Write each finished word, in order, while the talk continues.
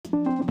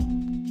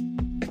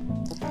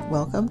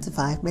Welcome to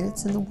 5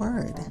 Minutes in the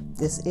Word.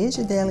 This is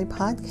your daily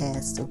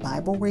podcast of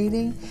Bible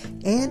reading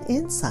and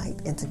insight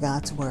into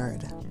God's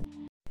Word.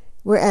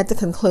 We're at the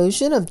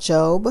conclusion of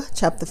Job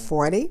chapter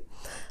 40,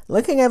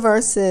 looking at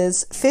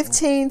verses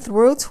 15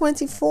 through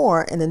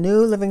 24 in the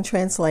New Living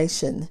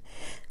Translation.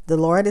 The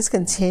Lord is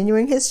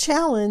continuing his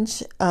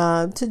challenge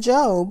to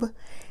Job,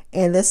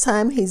 and this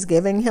time he's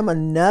giving him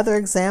another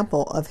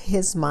example of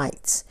his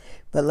might.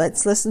 But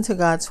let's listen to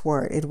God's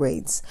Word. It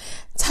reads,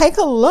 "Take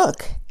a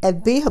look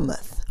at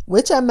Behemoth,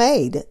 which I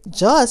made,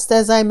 just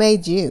as I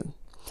made you.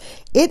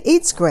 It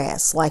eats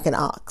grass like an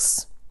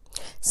ox.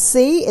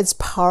 See its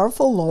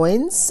powerful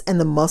loins and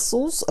the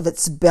muscles of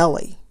its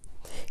belly.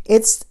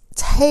 Its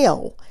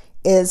tail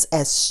is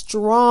as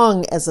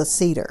strong as a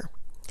cedar.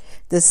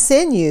 The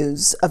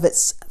sinews of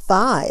its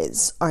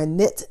thighs are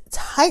knit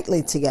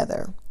tightly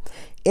together.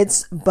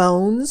 Its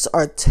bones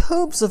are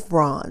tubes of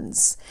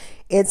bronze.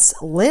 Its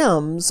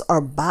limbs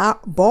are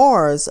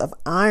bars of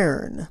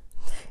iron.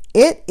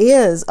 It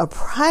is a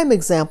prime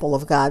example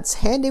of God's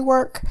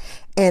handiwork,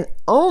 and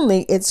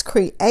only its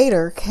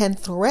creator can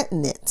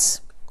threaten it.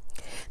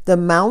 The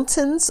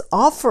mountains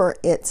offer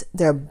it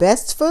their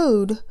best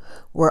food,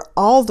 where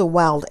all the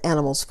wild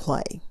animals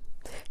play.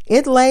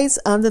 It lays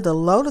under the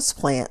lotus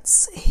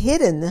plants,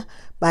 hidden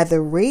by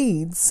the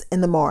reeds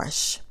in the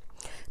marsh.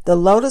 The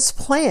lotus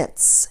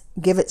plants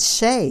give it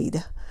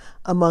shade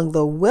among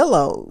the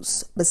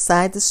willows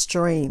beside the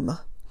stream.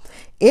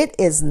 It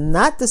is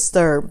not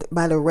disturbed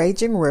by the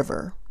raging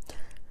river,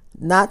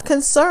 not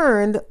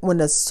concerned when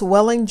the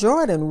swelling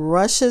Jordan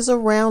rushes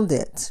around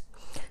it.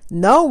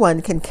 No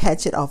one can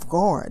catch it off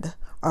guard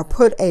or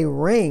put a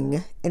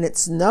ring in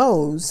its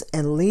nose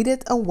and lead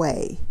it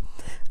away."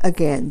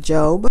 Again,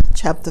 Job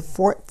chapter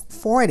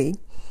 40,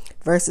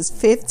 verses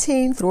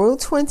 15 through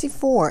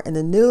 24 in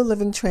the New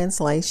Living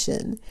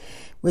Translation,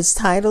 which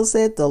titles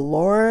it, "The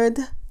Lord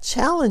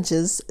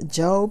Challenges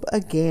Job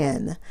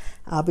Again."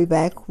 I'll be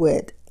back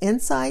with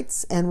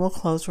insights and we'll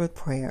close with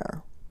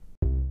prayer.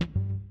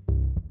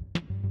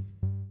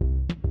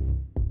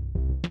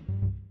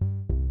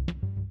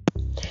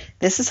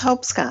 This is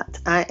Hope Scott.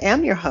 I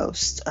am your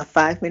host of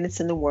 5 Minutes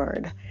in the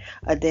Word,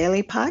 a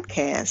daily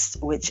podcast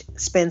which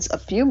spends a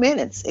few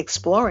minutes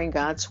exploring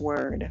God's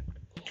Word.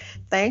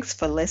 Thanks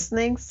for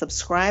listening,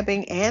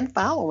 subscribing, and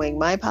following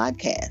my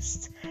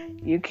podcast.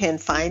 You can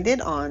find it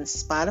on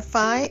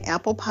Spotify,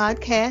 Apple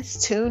Podcasts,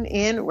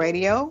 TuneIn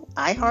Radio,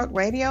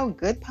 iHeartRadio,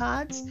 Good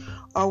Pods,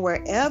 or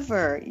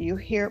wherever you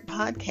hear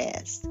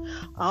podcasts.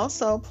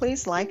 Also,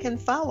 please like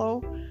and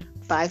follow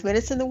 5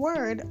 Minutes in the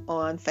Word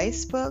on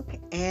Facebook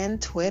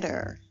and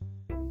Twitter.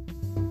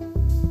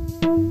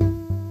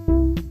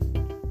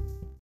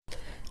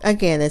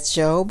 Again, it's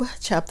Job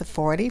chapter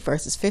 40,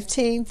 verses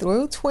 15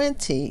 through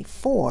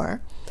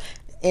 24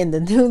 in the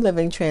New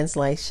Living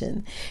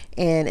Translation.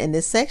 And in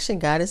this section,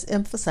 God is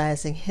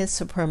emphasizing his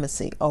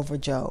supremacy over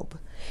Job.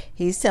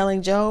 He's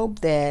telling Job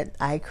that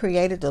I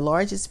created the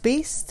largest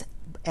beast,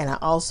 and I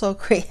also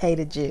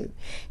created you,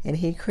 and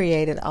he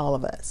created all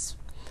of us.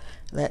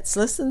 Let's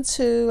listen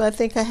to, I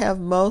think I have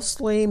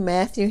mostly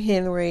Matthew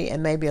Henry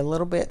and maybe a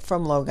little bit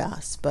from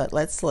Logos, but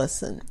let's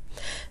listen.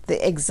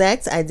 The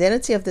exact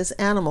identity of this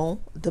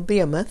animal, the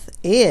behemoth,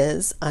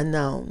 is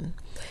unknown.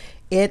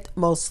 It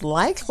most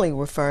likely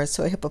refers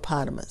to a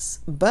hippopotamus,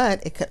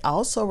 but it could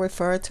also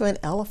refer to an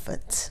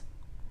elephant.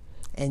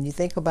 And you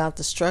think about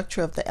the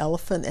structure of the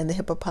elephant and the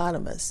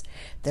hippopotamus.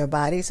 Their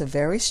bodies are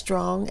very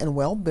strong and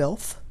well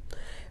built.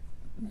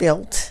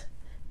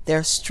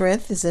 Their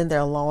strength is in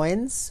their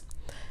loins.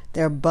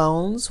 Their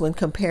bones, when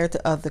compared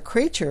to other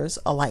creatures,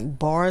 are like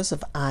bars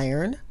of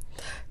iron.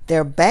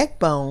 Their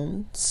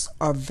backbones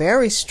are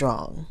very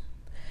strong.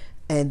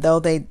 And though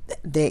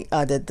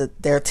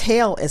their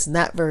tail is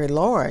not very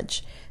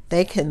large,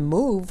 they can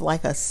move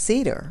like a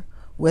cedar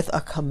with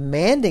a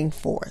commanding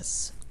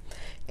force.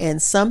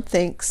 And some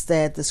thinks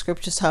that the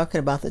scripture is talking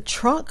about the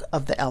trunk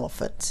of the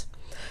elephant,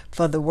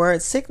 for the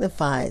word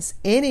signifies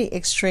any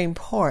extreme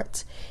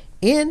part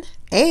in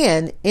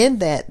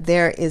that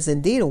there is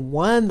indeed a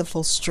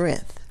wonderful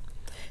strength,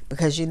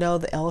 because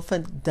the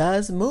elephant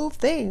does move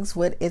things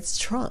with its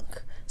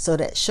trunk. So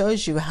that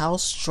shows you how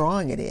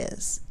strong it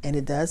is. And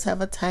it does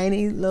have a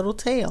tiny little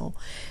tail,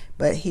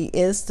 but it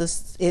is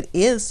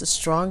the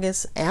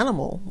strongest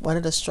animal, one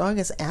of the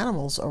strongest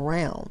animals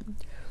around.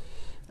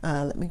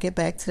 Let me get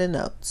back to the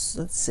notes.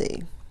 Let's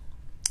see.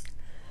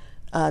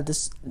 And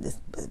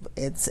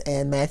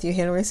Matthew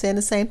Henry saying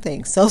the same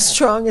thing. So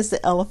strong is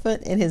the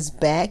elephant in his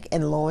back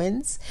and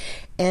loins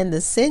and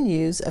the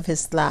sinews of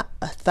his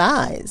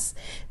thighs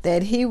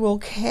that he will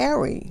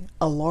carry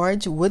a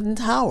large wooden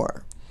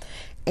tower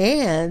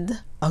and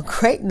a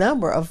great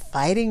number of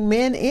fighting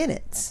men in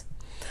it.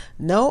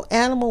 No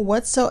animal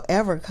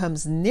whatsoever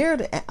comes near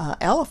the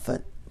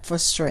elephant for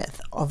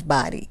strength of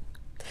body,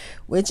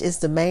 which is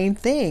the main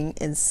thing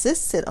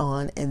insisted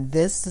on in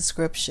this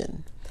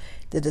description.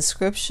 The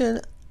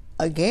description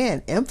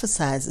again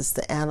emphasizes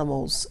the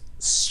animal's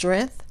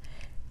strength,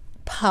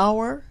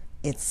 power,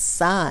 its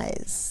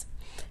size,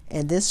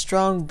 And this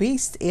strong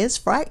beast is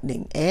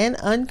frightening and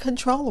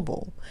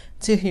uncontrollable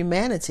to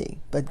humanity,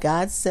 but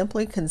God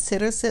simply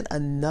considers it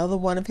another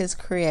one of his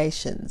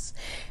creations.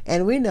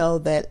 And we know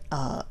that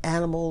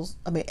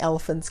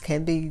elephants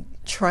can be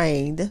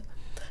trained,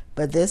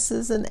 but this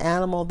is an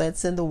animal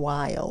that's in the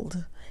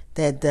wild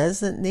that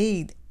doesn't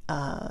need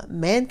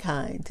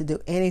mankind to do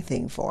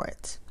anything for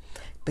it,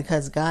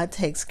 because God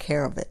takes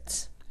care of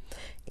it.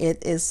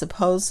 It is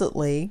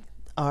supposedly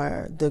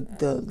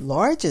the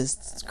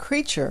largest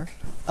creature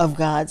of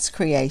God's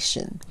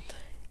creation.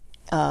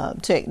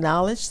 To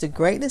acknowledge the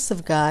greatness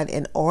of God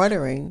in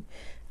ordering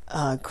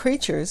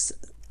creatures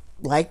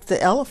like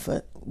the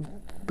elephant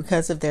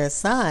because of their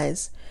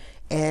size,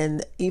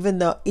 and even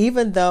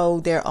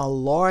though they're a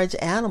large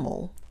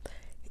animal,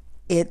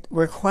 it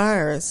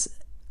requires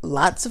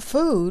lots of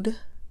food,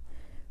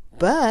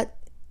 but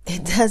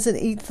it doesn't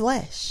eat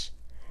flesh.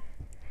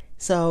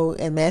 So,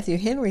 and Matthew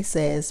Henry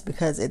says,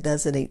 because it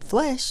doesn't eat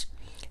flesh,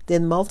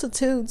 then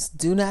multitudes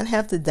do not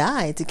have to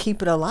die to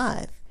keep it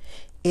alive.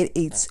 It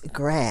eats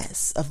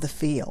grass of the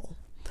field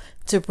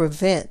to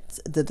prevent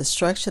the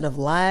destruction of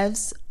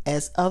lives,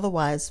 as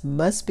otherwise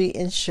must be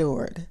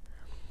ensued.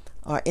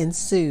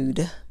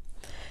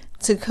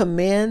 To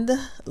commend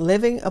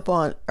living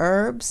upon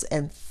herbs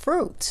and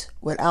fruit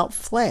without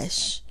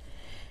flesh,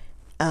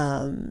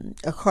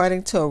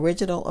 according to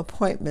original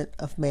appointment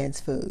of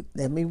man's food.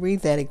 Let me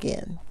read that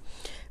again.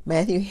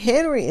 Matthew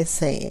Henry is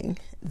saying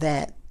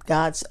that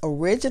God's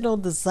original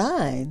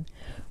design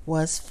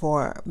was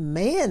for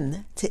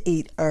man to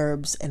eat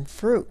herbs and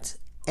fruit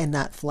and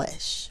not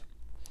flesh.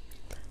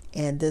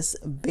 And this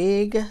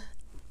big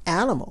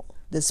animal,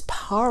 this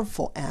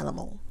powerful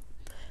animal,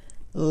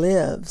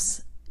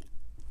 lives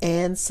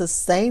and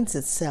sustains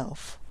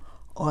itself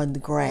on the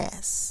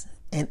grass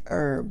and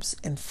herbs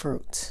and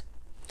fruit.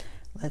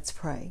 Let's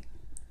pray.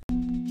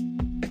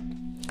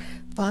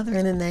 Father,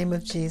 in the name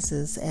of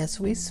Jesus, as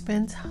we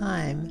spend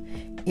time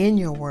in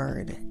your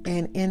word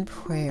and in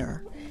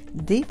prayer,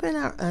 deepen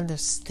our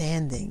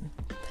understanding,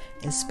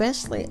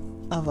 especially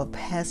of a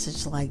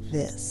passage like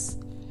this,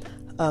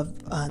 of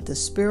the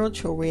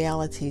spiritual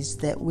realities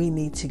that we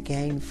need to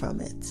gain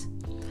from it.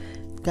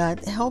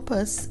 God, help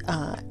us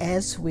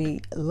as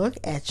we look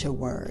at your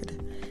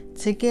word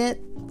to get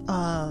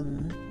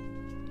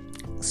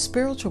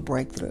spiritual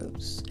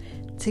breakthroughs,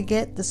 to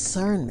get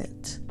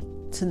discernment,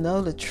 to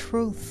know the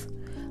truth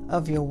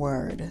of your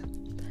word,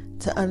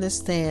 to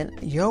understand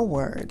your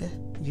word,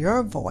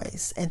 your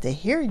voice, and to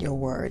hear your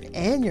word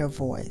and your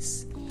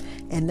voice,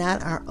 and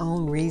not our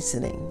own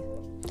reasoning.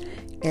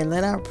 And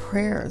let our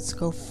prayers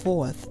go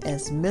forth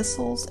as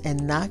missiles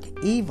and knock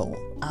evil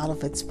out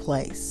of its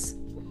place.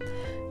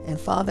 And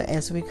Father,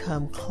 as we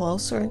come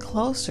closer and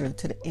closer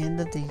to the end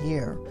of the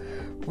year,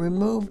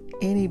 remove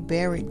any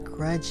buried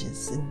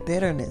grudges and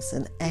bitterness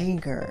and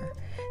anger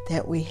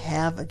that we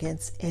have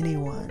against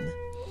anyone.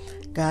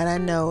 God, I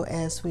know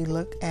as we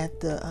look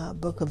at the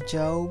book of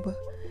Job,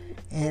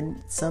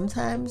 and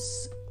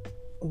sometimes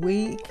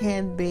we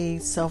can be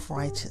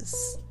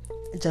self-righteous,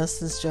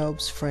 just as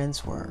Job's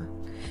friends were,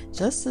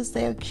 just as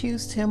they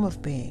accused him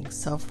of being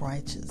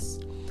self-righteous.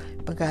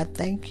 But God,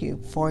 thank you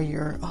for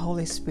your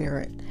Holy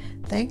Spirit.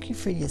 Thank you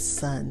for your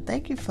Son.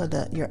 Thank you for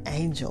your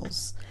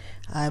angels.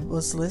 I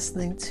was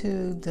listening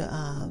to the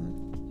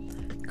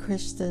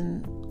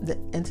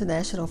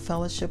International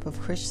Fellowship of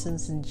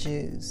Christians and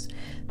Jews.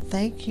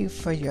 Thank you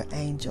for your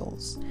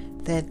angels,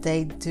 that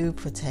they do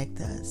protect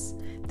us,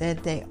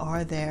 that they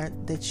are there,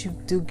 that you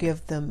do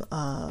give them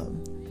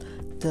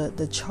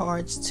the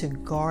charge to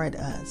guard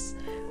us,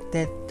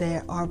 that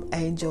there are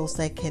angels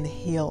that can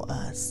heal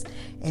us.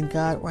 And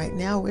God, right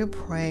now we're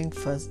praying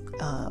for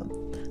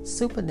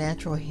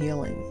supernatural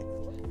healing.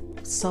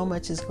 So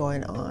much is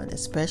going on,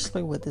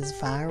 especially with this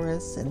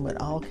virus and with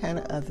all kind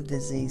of other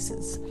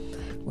diseases.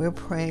 We're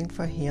praying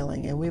for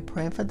healing, and we're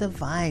praying for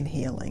divine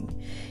healing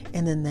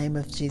in the name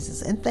of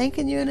Jesus, and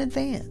thanking you in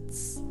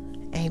advance.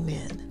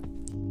 Amen.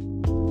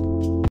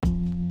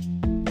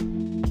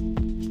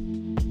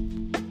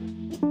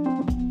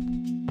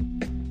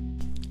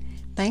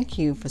 Thank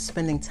you for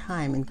spending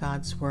time in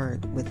God's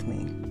Word with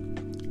me.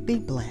 Be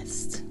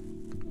blessed.